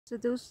So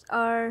those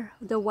are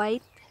the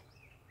white.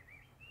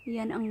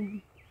 Yan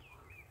ang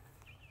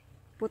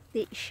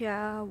puti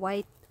siya,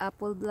 white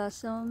apple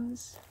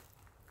blossoms.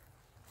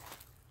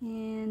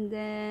 And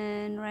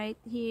then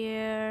right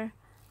here,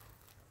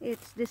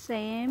 it's the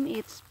same,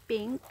 it's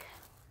pink.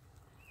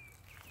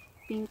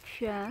 Pink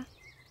siya.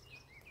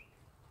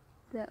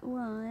 That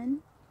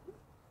one,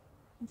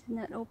 it's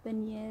not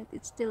open yet,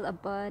 it's still a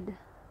bud.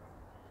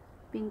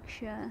 Pink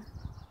siya.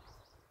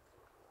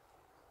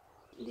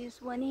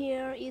 This one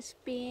here is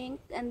pink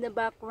and the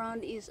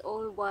background is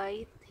all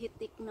white.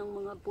 Hitik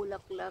ng mga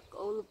bulaklak,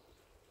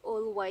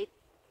 all white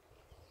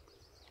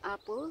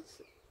apples.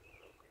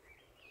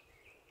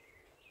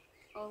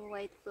 All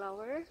white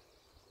flower.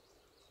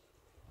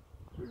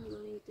 I'm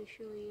going to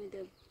show you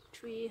the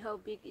tree. How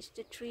big is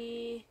the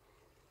tree?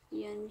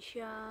 Yan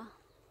siya.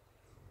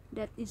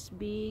 That is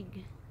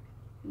big.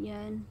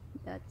 Yan.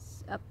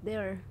 That's up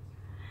there.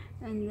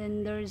 And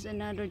then there's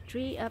another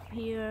tree up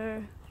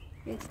here.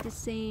 It's the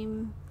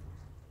same.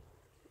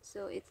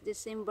 So it's the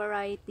same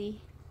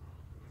variety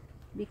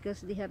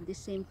because they have the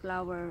same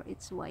flower.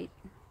 It's white.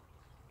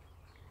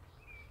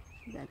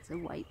 That's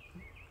a white.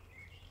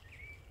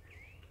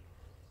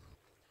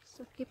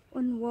 So keep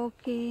on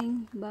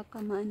walking.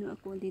 Baka maano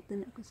ako dito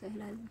na ako sa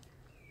ilalim.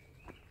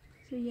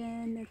 So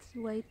yan, that's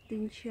white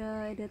din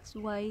siya. That's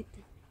white.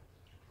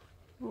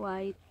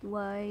 White,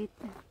 white.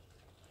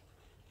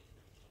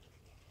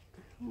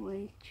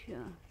 White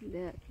siya.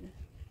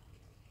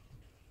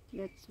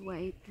 That's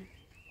white.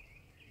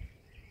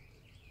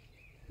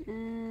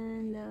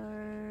 And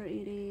there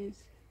it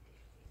is.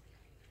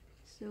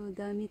 So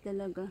dami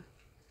talaga.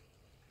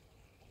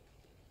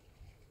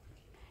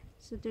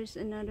 So there's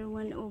another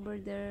one over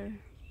there.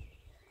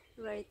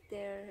 Right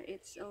there.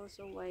 It's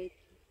also white.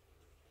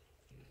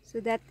 So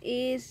that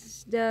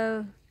is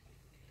the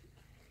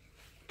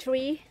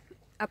tree.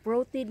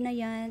 Uprooted na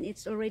yan.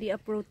 It's already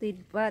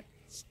uprooted but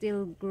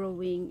still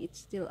growing. It's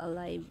still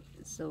alive.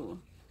 So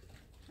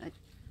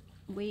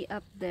way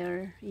up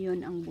there,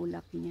 yun ang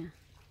bulak niya.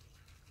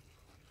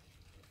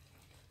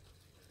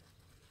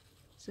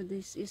 So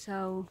this is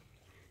how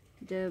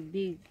the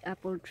big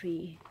apple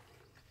tree.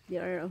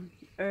 They are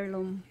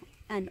heirloom,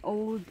 an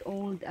old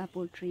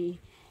apple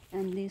tree.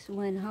 And this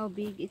one, how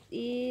big it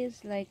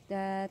is, like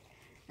that.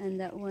 And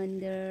that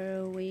one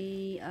there,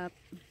 way up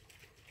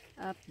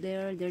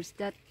there.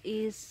 That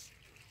is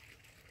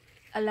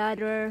a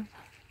ladder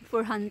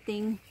for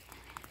hunting.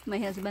 My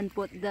husband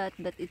put that,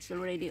 but it's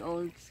already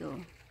old, so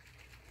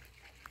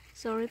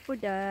sorry for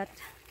that.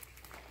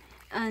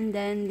 And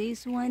then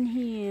this one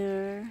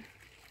here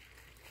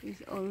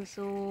is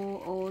also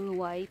all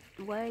white.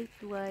 I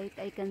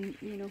can,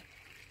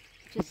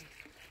 just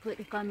put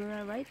the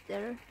camera right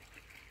there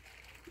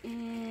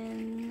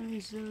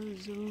and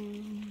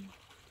zoom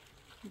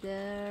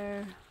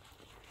there.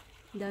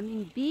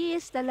 Daming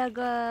bees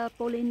talaga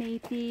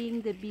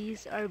pollinating. The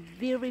bees are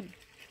very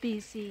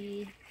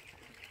busy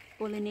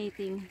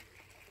pollinating.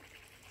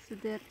 So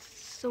that's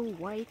so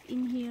white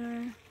in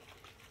here.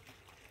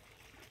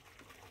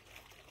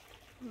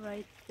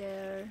 Right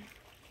there.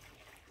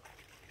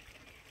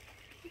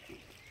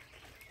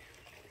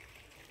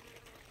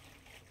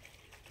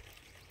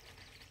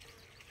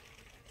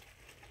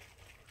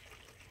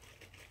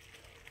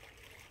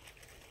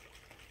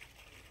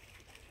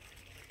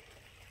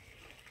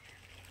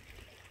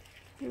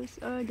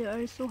 They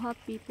are so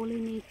happy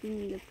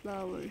pollinating the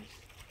flowers.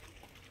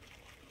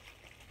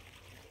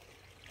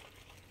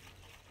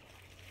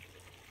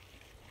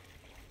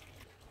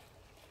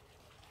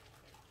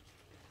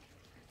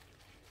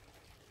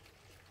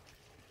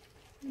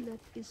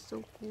 That is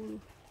so cool.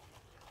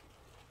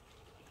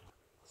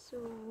 So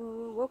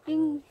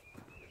walking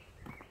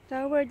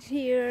towards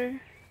here,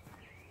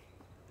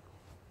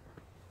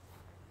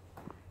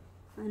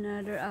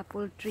 another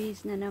apple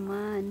trees na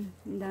naman.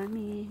 Ang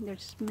dami.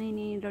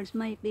 There's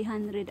might be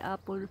 100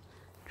 apple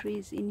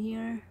trees in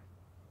here.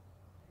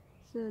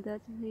 So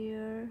that's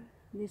here,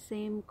 the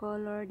same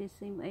color, the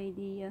same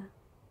idea,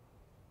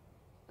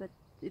 but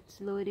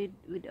it's loaded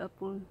with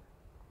apple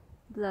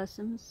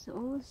blossoms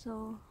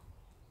also.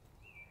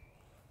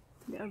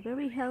 They are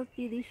very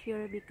healthy this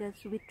year because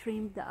we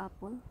trimmed the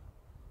apple.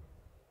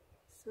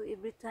 So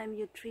every time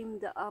you trim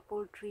the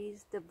apple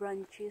trees, the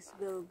branches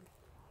will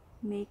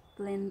make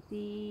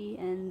plenty,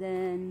 and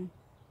then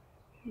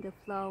the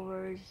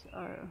flowers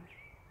are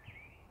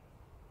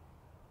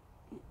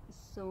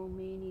so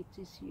many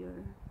this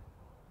year.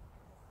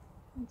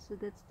 And so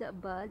that's the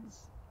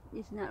buds.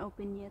 It's not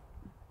open yet.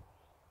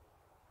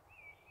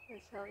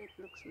 That's how it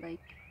looks like.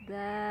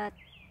 That's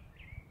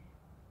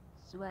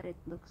what it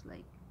looks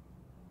like.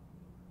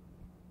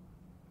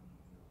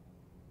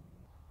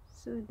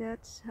 So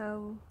that's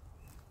how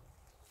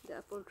the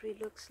apple tree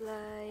looks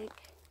like.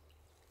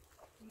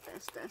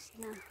 Taas-taas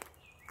na.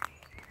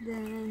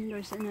 Then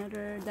there's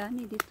another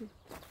dami dito.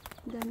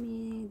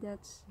 Dami,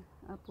 that's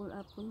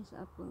apples.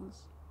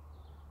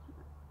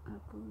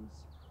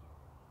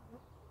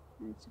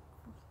 It's a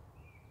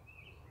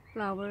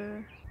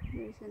flower.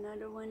 There's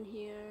another one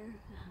here.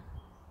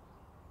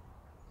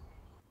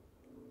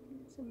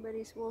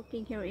 Somebody's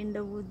walking here in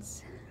the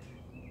woods.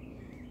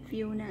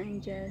 Fiona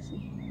and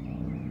Jessie.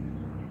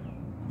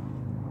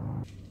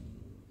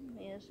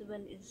 My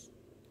husband is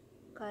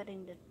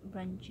cutting the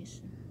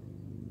branches.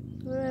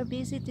 We are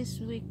busy this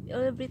week.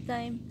 Every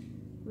time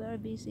we are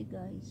busy,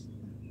 guys.